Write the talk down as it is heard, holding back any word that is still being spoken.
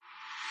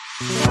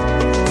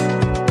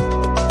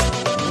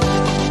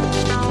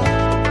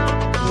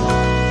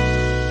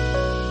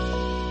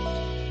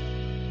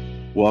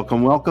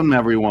Welcome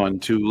everyone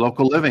to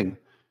Local Living,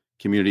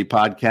 community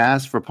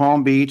podcast for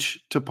Palm Beach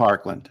to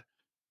Parkland.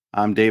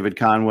 I'm David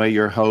Conway,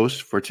 your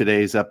host for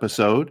today's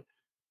episode.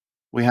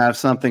 We have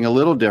something a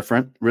little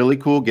different, really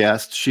cool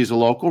guest. She's a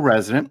local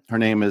resident. Her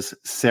name is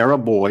Sarah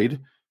Boyd.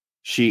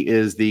 She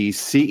is the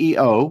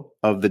CEO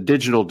of the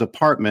Digital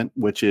Department,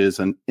 which is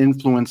an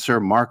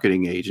influencer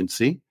marketing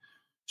agency.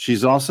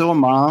 She's also a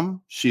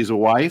mom. She's a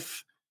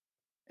wife.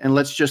 And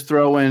let's just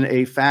throw in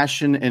a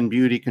fashion and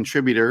beauty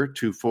contributor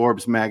to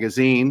Forbes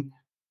magazine.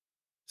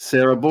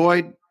 Sarah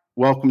Boyd,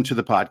 welcome to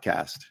the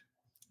podcast.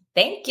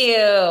 Thank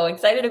you.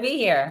 Excited to be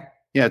here.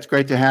 Yeah, it's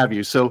great to have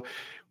you. So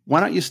why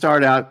don't you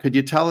start out? Could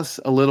you tell us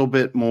a little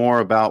bit more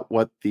about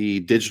what the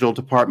Digital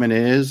Department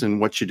is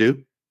and what you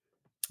do?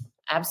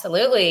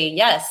 Absolutely.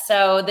 Yes.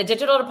 So the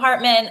Digital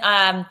Department,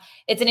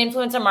 it's an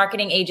influencer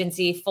marketing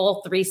agency,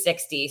 full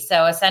 360.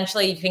 So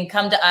essentially you can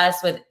come to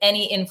us with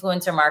any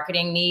influencer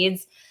marketing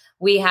needs.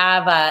 We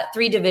have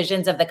 3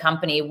 divisions of the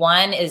company.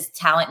 One is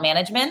talent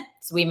management.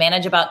 So we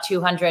manage about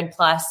 200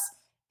 plus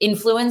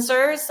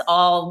influencers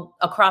all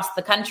across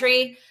the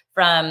country,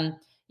 from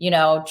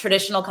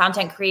traditional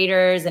content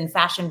creators and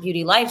fashion,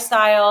 beauty,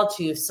 lifestyle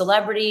to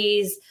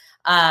celebrities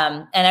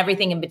and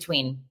everything in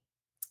between.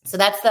 So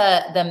that's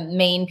the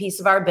main piece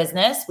of our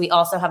business. We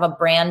also have a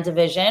brand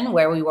division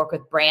where we work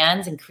with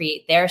brands and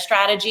create their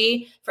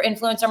strategy for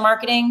influencer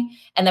marketing.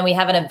 And then we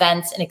have an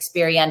events and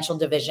experiential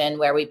division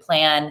where we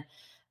plan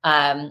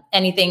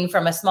anything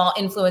from a small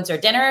influencer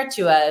dinner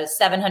to a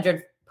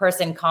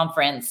 700-person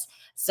conference.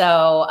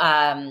 So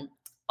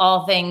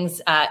all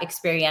things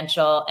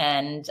experiential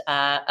and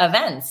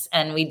events.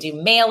 And we do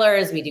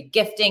mailers, we do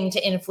gifting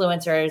to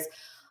influencers.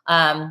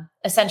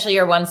 Essentially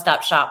your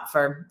one-stop shop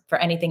for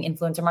anything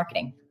influencer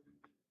marketing.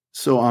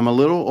 So I'm a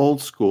little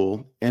old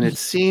school, and it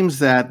seems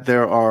that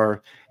there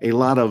are a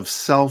lot of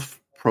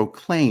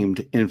self-proclaimed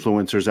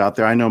influencers out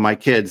there. I know my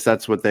kids,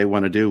 that's what they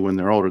want to do when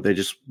they're older. They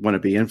just want to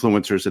be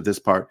influencers at this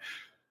part.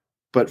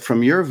 But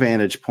from your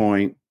vantage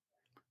point,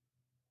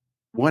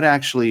 what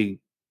actually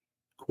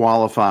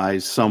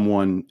qualifies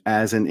someone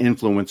as an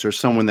influencer,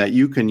 someone that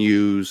you can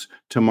use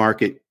to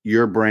market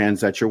your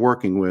brands that you're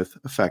working with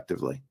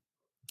effectively?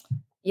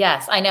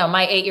 Yes, I know.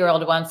 My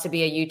 8-year-old wants to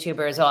be a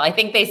YouTuber as well. I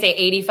think they say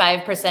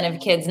 85%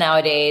 of kids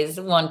nowadays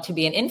want to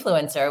be an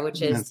influencer,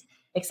 which is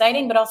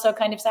exciting, but also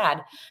kind of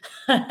sad.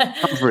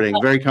 Comforting,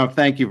 very comforting.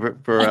 Thank you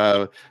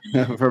for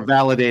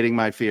validating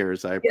my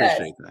fears. I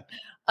appreciate that.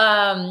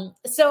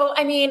 So,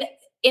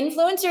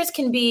 influencers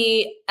can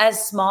be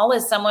as small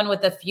as someone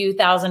with a few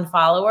thousand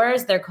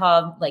followers. They're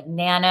called like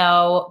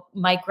nano,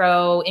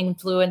 micro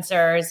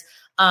influencers,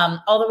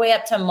 all the way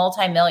up to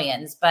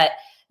multi-millions. But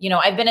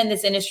I've been in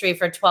this industry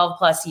for 12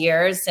 plus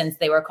years, since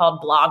they were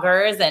called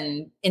bloggers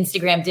and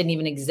Instagram didn't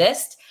even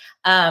exist.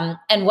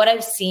 And what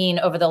I've seen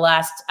over the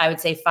last, I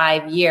would say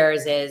 5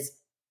 years is,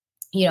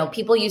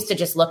 people used to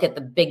just look at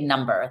the big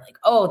number, like,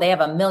 oh, they have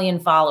 1 million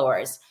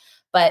followers.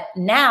 But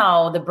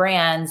now the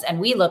brands, and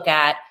we look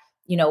at,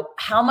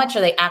 how much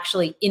are they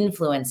actually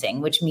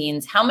influencing, which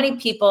means how many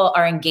people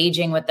are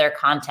engaging with their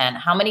content,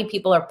 how many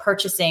people are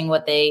purchasing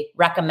what they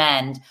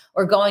recommend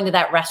or going to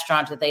that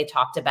restaurant that they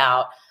talked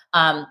about.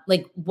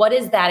 What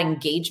is that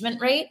engagement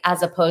rate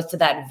as opposed to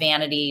that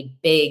vanity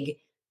big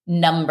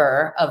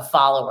number of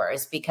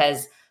followers?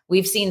 Because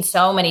we've seen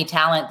so many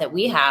talent that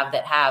we have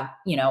that have,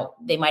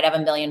 they might have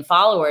 1 million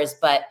followers,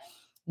 but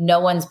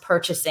no one's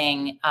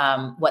purchasing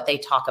what they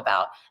talk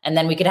about. And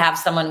then we could have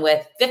someone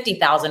with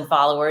 50,000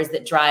 followers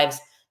that drives,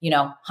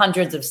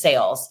 hundreds of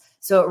sales.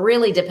 So it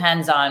really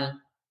depends on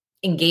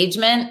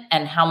engagement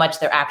and how much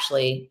they're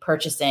actually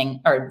purchasing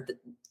or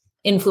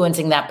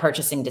influencing that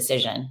purchasing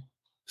decision.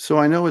 So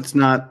I know it's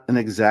not an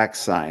exact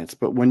science,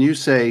 but when you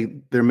say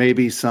there may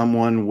be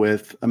someone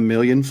with 1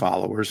 million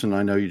followers, and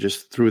I know you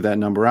just threw that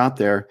number out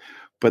there,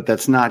 but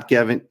that's not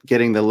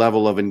getting the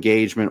level of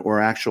engagement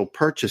or actual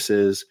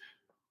purchases,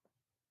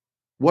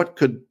 what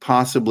could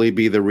possibly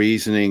be the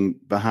reasoning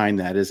behind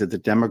that? Is it the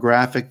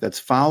demographic that's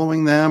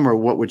following them, or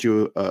what would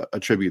you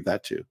attribute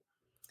that to?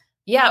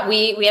 Yeah,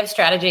 we have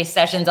strategy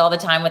sessions all the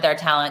time with our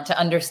talent to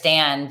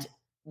understand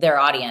their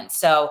audience.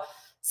 So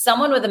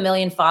someone with 1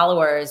 million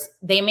followers,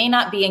 they may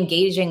not be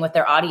engaging with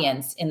their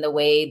audience in the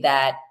way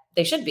that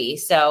they should be.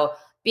 So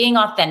being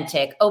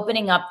authentic,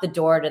 opening up the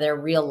door to their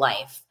real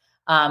life,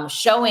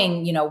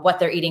 showing, what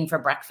they're eating for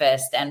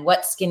breakfast and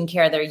what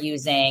skincare they're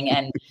using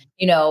and,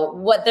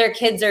 what their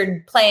kids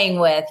are playing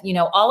with,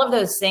 all of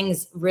those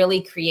things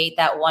really create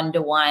that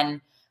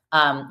one-to-one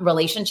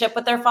relationship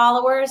with their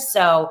followers.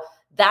 So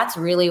that's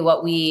really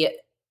what we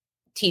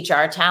teach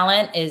our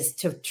talent, is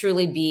to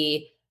truly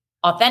be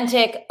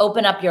authentic,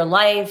 open up your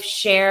life,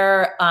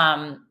 share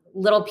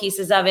little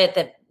pieces of it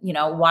that,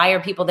 why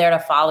are people there to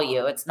follow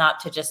you? It's not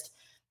to just,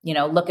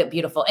 look at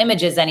beautiful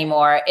images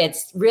anymore.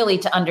 It's really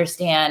to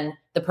understand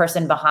the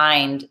person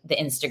behind the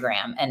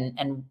Instagram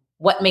and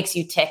what makes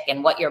you tick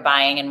and what you're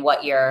buying and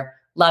what you're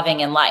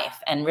loving in life,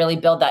 and really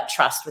build that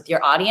trust with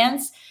your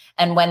audience.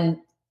 And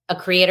when a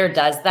creator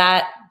does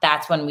that,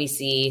 that's when we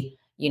see,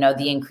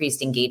 the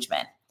increased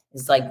engagement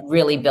is like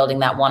really building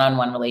that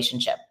one-on-one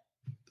relationship.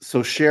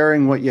 So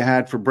sharing what you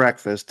had for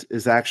breakfast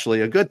is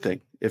actually a good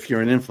thing if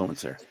you're an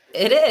influencer.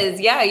 It is.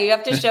 Yeah. You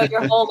have to show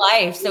your whole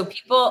life. So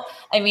people,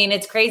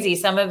 it's crazy.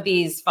 Some of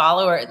these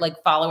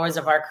followers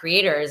of our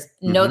creators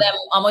know them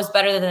almost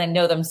better than they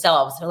know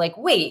themselves. They're like,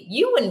 wait,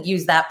 you wouldn't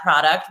use that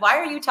product. Why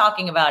are you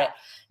talking about it?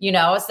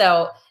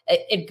 So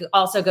it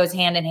also goes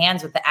hand in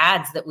hand with the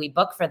ads that we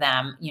book for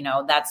them.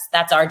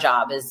 That's our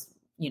job is,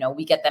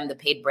 we get them the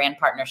paid brand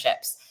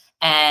partnerships.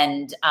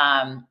 And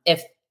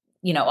if,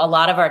 a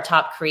lot of our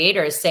top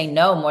creators say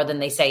no more than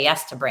they say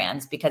yes to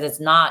brands because it's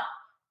not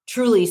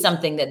truly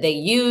something that they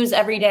use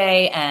every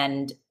day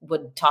and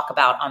would talk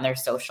about on their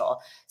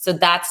social. So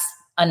that's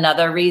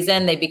another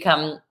reason they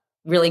become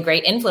really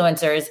great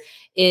influencers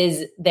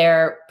is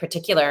they're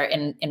particular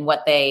in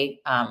what they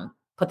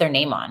put their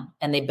name on.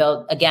 And they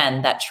build,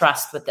 again, that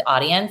trust with the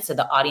audience. So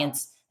the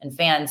audience and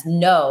fans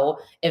know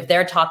if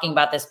they're talking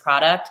about this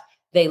product,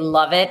 they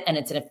love it and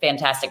it's a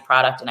fantastic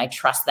product and I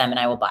trust them and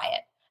I will buy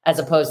it. As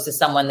opposed to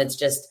someone that's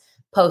just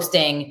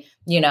posting,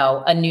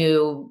 a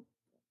new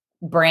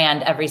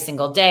brand every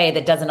single day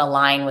that doesn't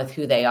align with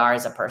who they are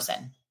as a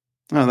person.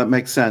 Oh, that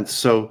makes sense.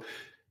 So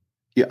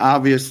you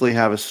obviously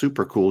have a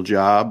super cool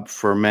job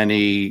for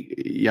many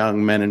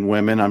young men and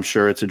women. I'm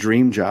sure it's a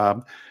dream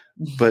job.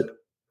 But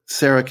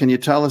Sarah, can you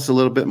tell us a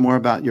little bit more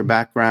about your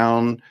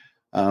background,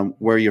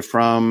 where you're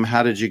from?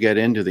 How did you get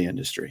into the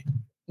industry?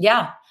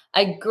 Yeah,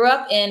 I grew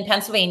up in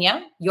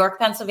Pennsylvania, York,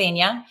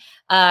 Pennsylvania.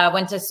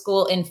 Went to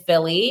school in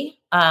Philly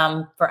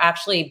for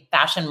actually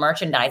fashion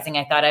merchandising.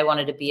 I thought I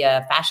wanted to be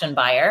a fashion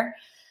buyer.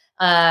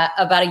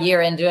 About a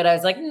year into it, I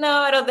was like, no,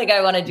 I don't think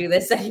I want to do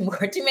this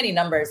anymore. Too many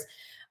numbers.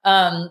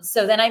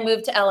 So then I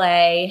moved to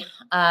LA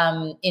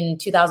in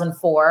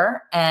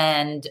 2004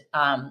 and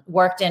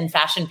worked in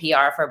fashion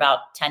PR for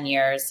about 10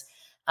 years.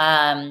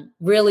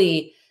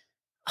 Really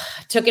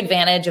took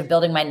advantage of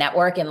building my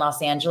network in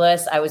Los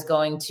Angeles. I was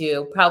going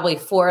to probably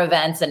 4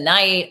 events a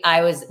night.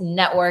 I was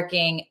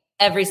networking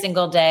every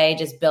single day,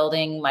 just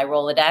building my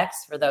Rolodex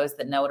for those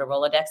that know what a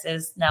Rolodex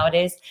is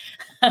nowadays.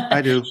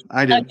 I do.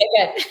 Okay,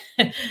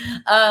 good.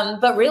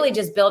 But really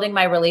just building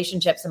my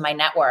relationships and my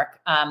network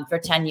for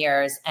 10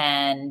 years.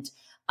 And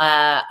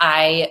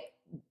I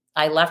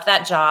left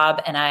that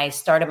job and I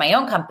started my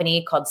own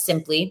company called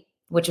Simply,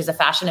 which is a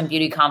fashion and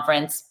beauty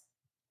conference,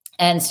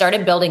 and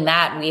started building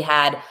that. We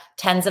had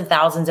tens of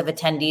thousands of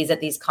attendees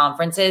at these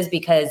conferences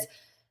because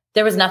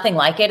there was nothing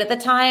like it at the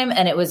time.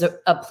 And it was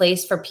a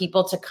place for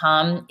people to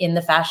come in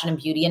the fashion and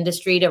beauty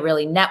industry to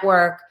really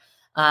network,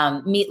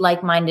 meet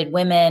like-minded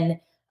women,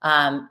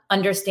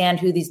 understand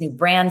who these new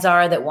brands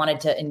are that wanted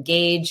to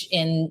engage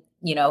in,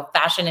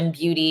 fashion and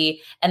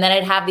beauty. And then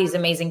I'd have these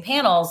amazing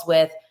panels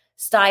with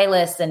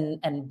stylists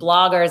and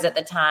bloggers at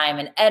the time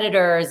and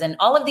editors and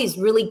all of these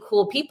really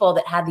cool people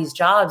that had these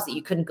jobs that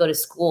you couldn't go to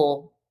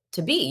school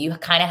to be. You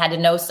kind of had to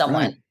know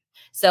someone. Right.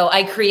 So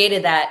I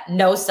created that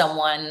Know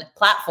Someone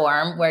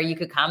platform where you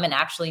could come and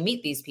actually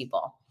meet these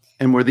people.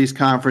 And were these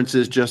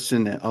conferences just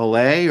in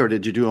LA or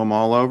did you do them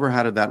all over?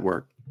 How did that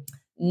work?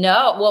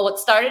 No. Well, it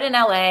started in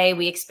LA.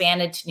 We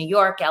expanded to New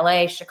York,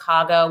 LA,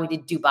 Chicago. We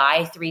did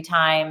Dubai 3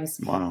 times.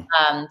 Wow.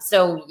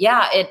 So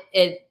yeah,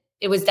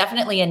 it was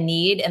definitely a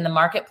need in the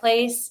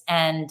marketplace.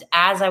 And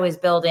as I was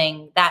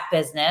building that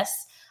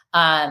business,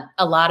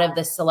 a lot of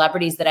the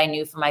celebrities that I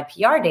knew from my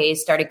PR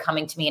days started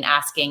coming to me and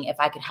asking if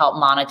I could help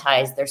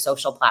monetize their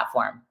social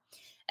platform.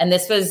 And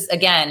this was,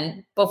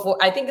 again, before,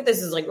 I think that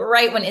this is like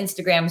right when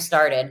Instagram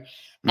started.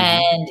 Mm-hmm.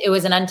 And it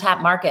was an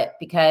untapped market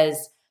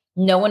because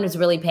no one was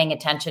really paying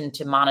attention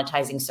to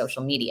monetizing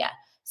social media.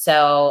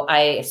 So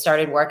I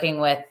started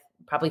working with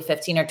probably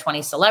 15 or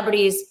 20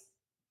 celebrities.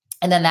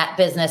 And then that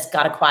business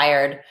got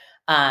acquired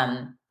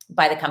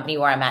by the company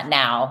where I'm at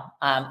now.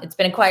 It's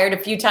been acquired a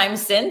few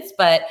times since,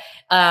 but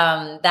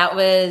that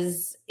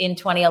was in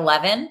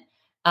 2011.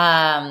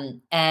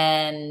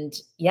 And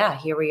yeah,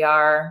 here we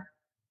are,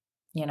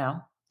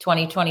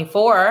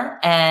 2024.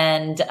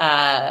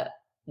 And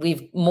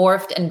we've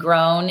morphed and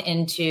grown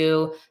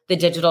into the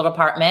digital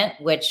department,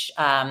 which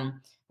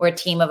we're a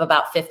team of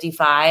about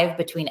 55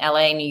 between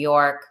LA, New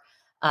York,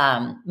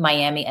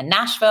 Miami, and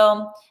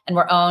Nashville. And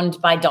we're owned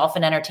by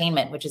Dolphin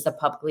Entertainment, which is a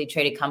publicly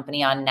traded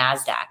company on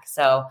NASDAQ.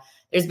 So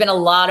there's been a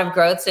lot of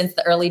growth since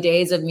the early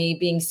days of me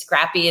being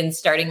scrappy and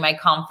starting my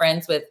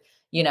conference with,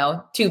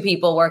 2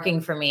 people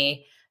working for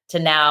me to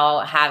now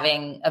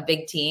having a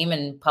big team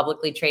and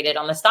publicly traded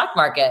on the stock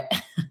market.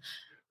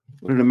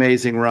 What an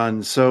amazing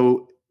run.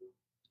 So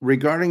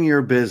regarding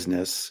your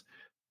business,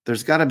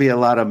 there's got to be a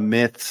lot of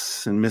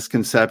myths and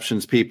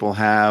misconceptions people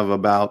have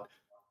about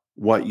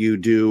what you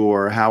do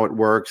or how it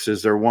works.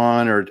 Is there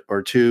one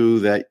or two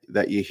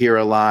that you hear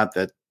a lot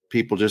that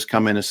people just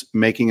come in as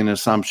making an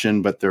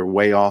assumption, but they're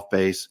way off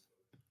base?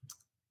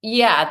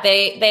 Yeah,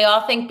 they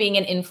all think being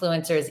an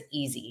influencer is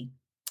easy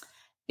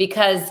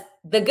because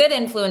the good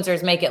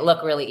influencers make it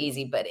look really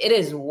easy, but it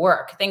is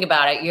work. Think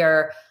about it.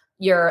 You're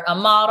you're a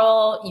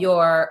model,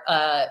 you're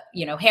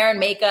hair and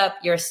makeup,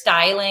 you're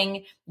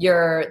styling,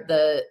 you're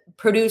the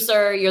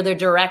producer, you're the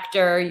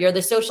director, you're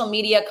the social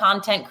media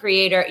content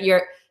creator,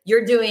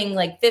 you're doing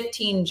like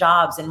 15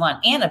 jobs in one,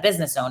 and a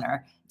business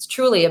owner. It's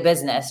truly a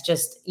business,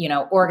 just,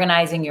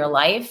 organizing your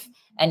life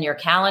and your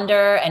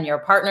calendar and your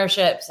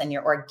partnerships and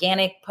your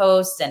organic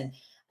posts. And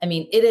I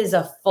mean, it is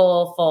a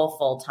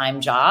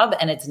full-time job,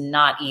 and it's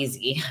not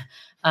easy.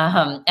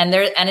 And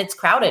it's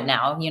crowded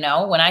now.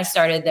 When I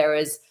started, there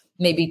was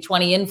maybe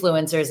 20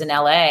 influencers in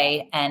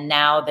LA, and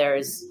now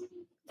there's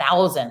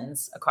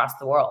thousands across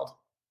the world.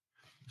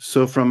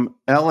 So from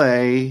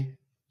LA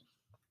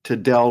to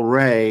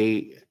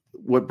Delray,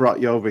 what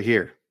brought you over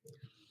here?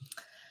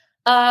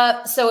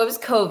 So it was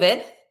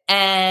COVID.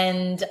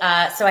 And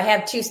so I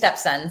have two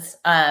stepsons,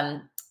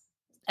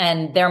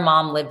 and their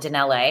mom lived in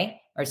LA,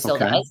 or still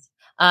does.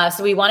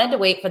 So we wanted to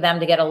wait for them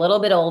to get a little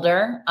bit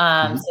older.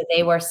 So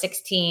they were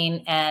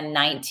 16 and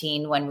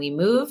 19 when we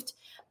moved.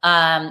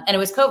 And it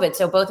was COVID.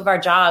 So both of our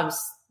jobs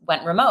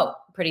went remote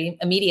pretty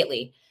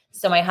immediately.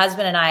 So my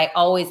husband and I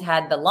always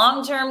had the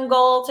long-term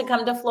goal to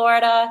come to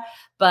Florida,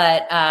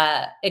 but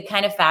it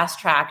kind of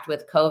fast-tracked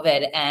with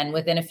COVID. And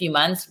within a few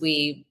months,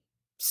 we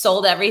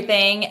sold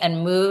everything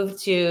and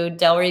moved to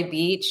Delray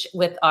Beach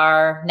with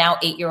our now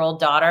 8-year-old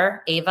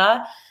daughter,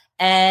 Ava.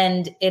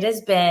 And it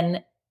has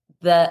been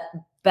the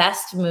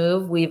best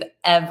move we've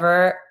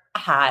ever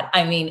had.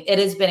 I mean, it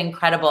has been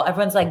incredible.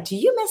 Everyone's like, do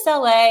you miss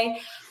LA?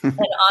 And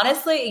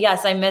honestly,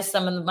 yes, I miss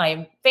some of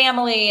my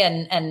family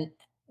and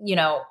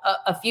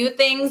a few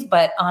things,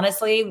 but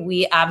honestly,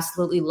 we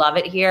absolutely love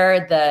it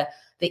here.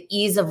 The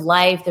ease of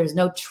life, there's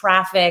no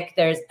traffic.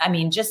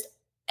 Just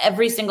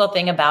every single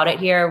thing about it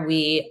here.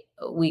 We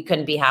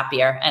couldn't be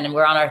happier. And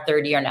we're on our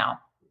third year now.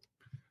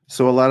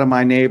 So a lot of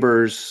my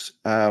neighbors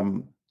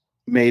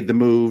made the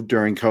move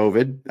during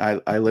COVID.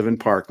 I live in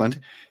Parkland.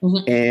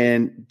 Mm-hmm.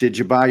 And did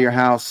you buy your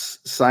house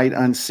sight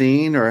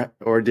unseen,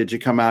 or did you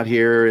come out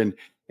here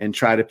and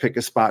try to pick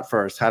a spot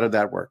first? How did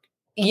that work?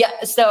 Yeah.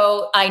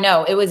 So I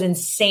know it was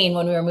insane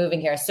when we were moving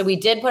here. So we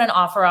did put an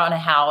offer on a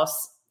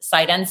house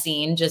sight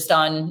unseen, just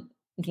on,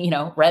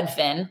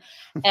 Redfin.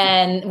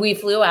 And we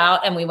flew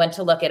out and we went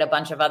to look at a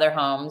bunch of other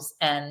homes,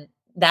 and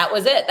that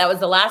was it. That was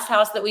the last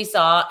house that we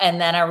saw.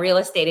 And then our real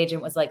estate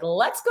agent was like,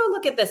 let's go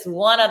look at this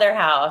one other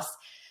house.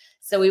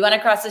 So we went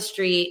across the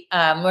street.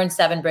 We're in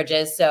Seven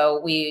Bridges.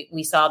 So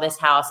we saw this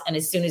house. And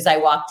as soon as I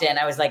walked in,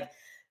 I was like,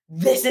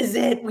 this is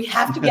it. We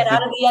have to get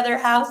out of the other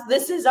house.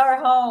 This is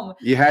our home.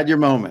 You had your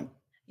moment.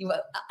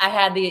 I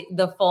had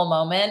the full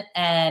moment,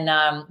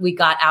 and we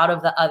got out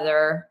of the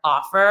other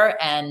offer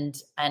and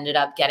ended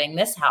up getting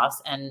this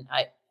house. And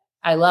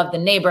I love the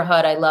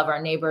neighborhood. I love our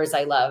neighbors.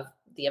 I love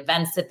the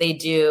events that they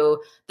do,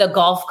 the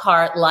golf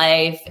cart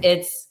life.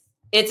 It's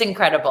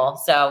incredible.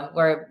 So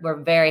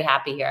we're very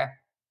happy here.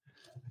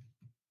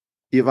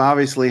 You've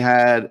obviously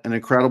had an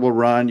incredible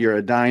run. You're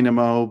a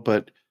dynamo,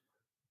 but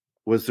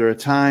was there a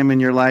time in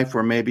your life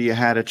where maybe you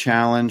had a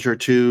challenge or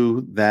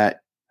two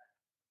that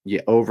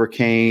you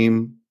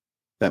overcame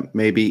that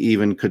maybe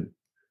even could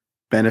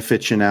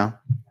benefit you now?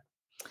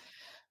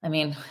 I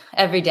mean,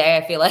 every day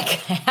I feel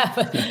like I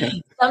have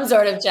some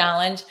sort of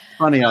challenge.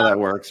 Funny how that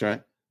works,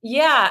 right?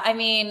 Yeah. I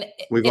mean,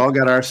 we've all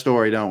got our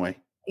story, don't we?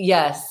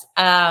 Yes.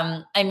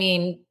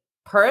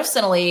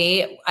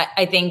 Personally,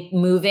 I think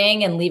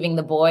moving and leaving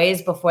the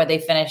boys before they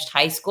finished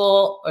high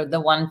school, or the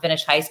one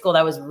finished high school,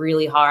 that was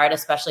really hard,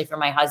 especially for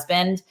my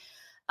husband.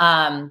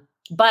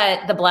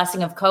 But the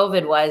blessing of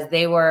COVID was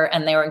they were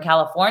in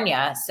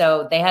California,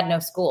 so they had no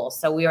school.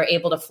 So we were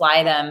able to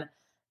fly them,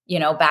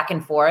 back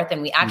and forth.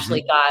 And we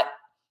actually got,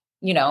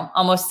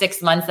 almost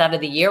 6 months out of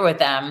the year with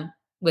them.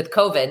 With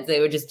COVID, they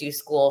would just do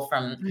school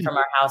from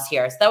our house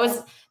here. So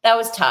that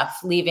was tough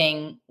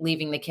leaving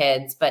the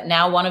kids. But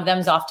now one of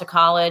them's off to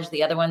college,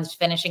 the other one's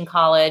finishing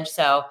college.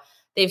 So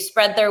they've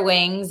spread their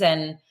wings,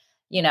 and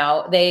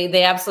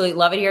they absolutely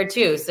love it here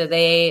too. So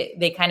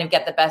they kind of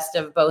get the best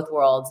of both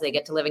worlds. They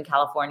get to live in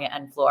California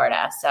and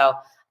Florida. So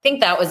I think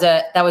that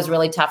was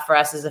really tough for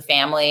us as a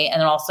family. And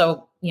then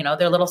also,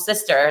 their little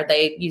sister,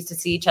 they used to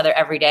see each other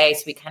every day.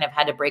 So we kind of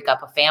had to break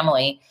up a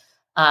family.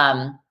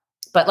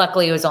 But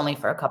luckily it was only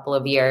for a couple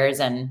of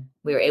years, and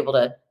we were able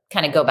to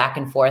kind of go back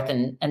and forth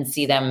and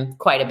see them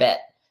quite a bit.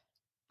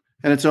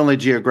 And it's only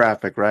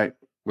geographic, right?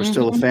 We're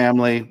still a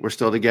family. We're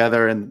still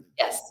together. And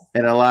yes.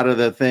 And a lot of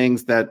the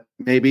things that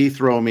maybe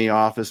throw me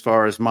off as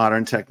far as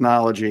modern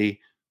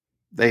technology,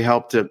 they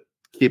help to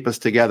keep us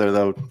together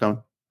though,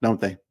 don't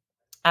they?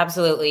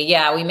 Absolutely.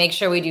 Yeah. We make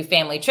sure we do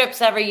family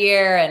trips every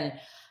year, and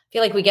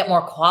feel like we get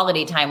more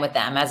quality time with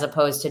them, as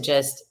opposed to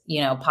just,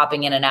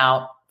 popping in and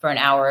out for an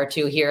hour or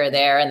two here or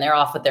there, and they're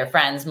off with their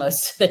friends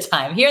most of the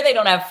time. Here, they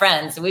don't have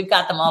friends, so we've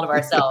got them all to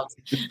ourselves.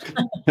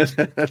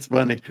 That's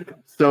funny.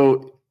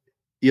 So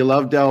you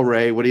love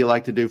Delray. What do you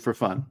like to do for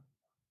fun?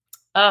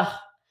 Well,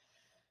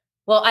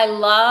 I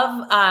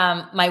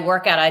love my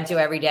workout I do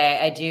every day.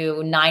 I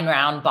do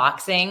 9-round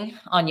boxing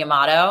on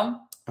Yamato.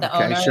 the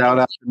Okay, owner. shout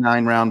out to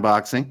 9 Round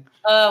Boxing.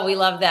 Oh, we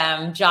love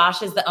them.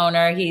 Josh is the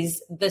owner.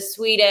 He's the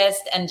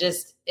sweetest, and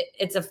just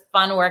it's a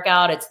fun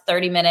workout. It's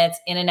 30 minutes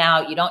in and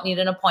out. You don't need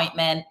an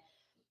appointment.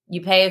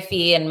 You pay a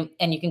fee and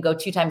you can go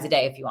 2 times a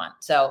day if you want.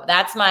 So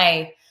that's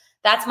my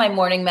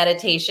morning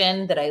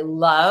meditation that I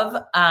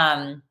love.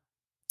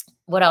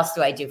 What else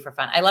do I do for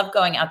fun? I love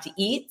going out to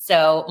eat.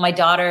 So my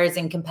daughter is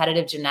in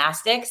competitive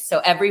gymnastics.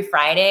 So every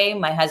Friday,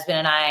 my husband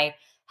and I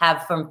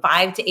have from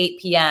 5 to 8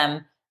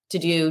 p.m. to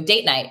do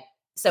date night.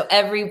 So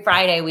every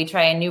Friday we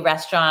try a new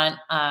restaurant.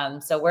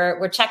 So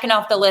we're checking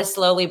off the list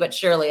slowly but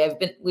surely.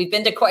 We've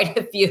been to quite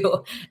a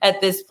few at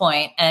this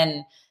point,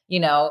 and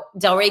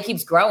Delray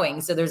keeps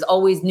growing. So there's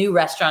always new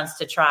restaurants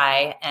to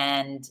try,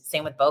 and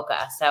same with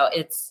Boca. So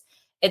it's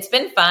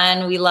been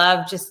fun. We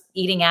love just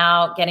eating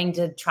out, getting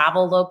to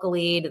travel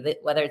locally to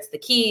whether it's the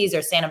Keys or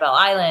Sanibel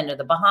Island or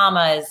the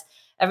Bahamas.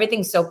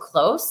 Everything's so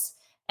close,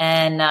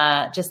 and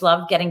just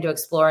love getting to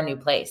explore a new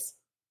place.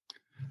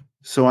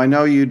 So I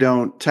know you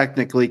don't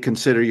technically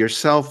consider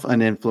yourself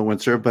an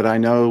influencer, but I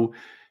know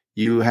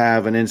you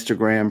have an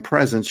Instagram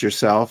presence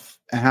yourself.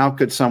 How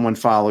could someone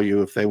follow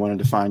you if they wanted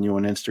to find you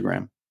on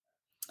Instagram?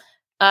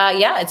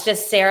 Yeah, it's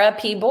just Sarah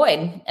P.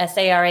 Boyd,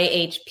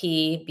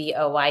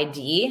 SarahPBoyd.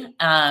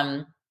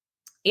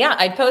 Yeah,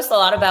 I post a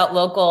lot about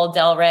local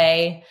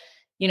Delray,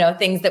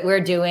 things that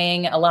we're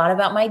doing, a lot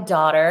about my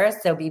daughter.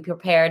 So be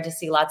prepared to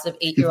see lots of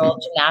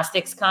 8-year-old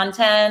gymnastics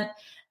content,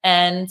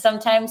 and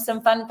sometimes some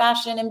fun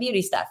fashion and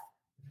beauty stuff.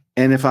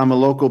 And if I'm a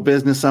local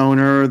business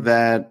owner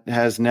that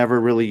has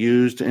never really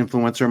used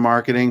influencer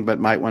marketing,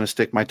 but might want to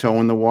stick my toe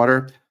in the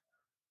water,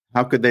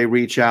 how could they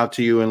reach out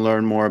to you and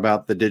learn more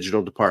about the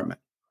digital department?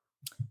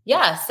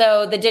 Yeah.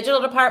 So the digital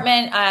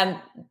department,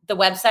 the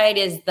website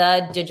is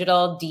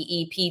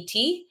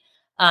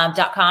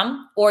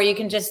thedigitaldept.com, or you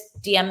can just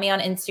DM me on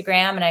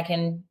Instagram and I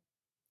can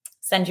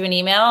send you an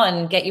email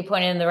and get you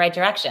pointed in the right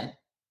direction.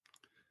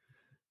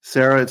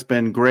 Sarah, it's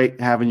been great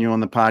having you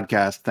on the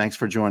podcast. Thanks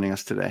for joining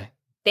us today.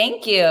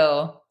 Thank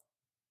you.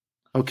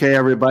 Okay,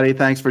 everybody.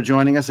 Thanks for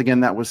joining us.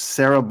 Again, that was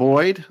Sarah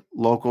Boyd,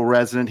 local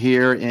resident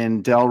here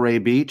in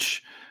Delray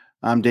Beach.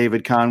 I'm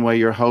David Conway,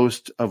 your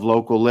host of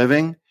Local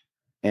Living,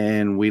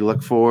 and we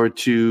look forward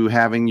to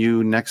having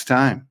you next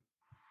time.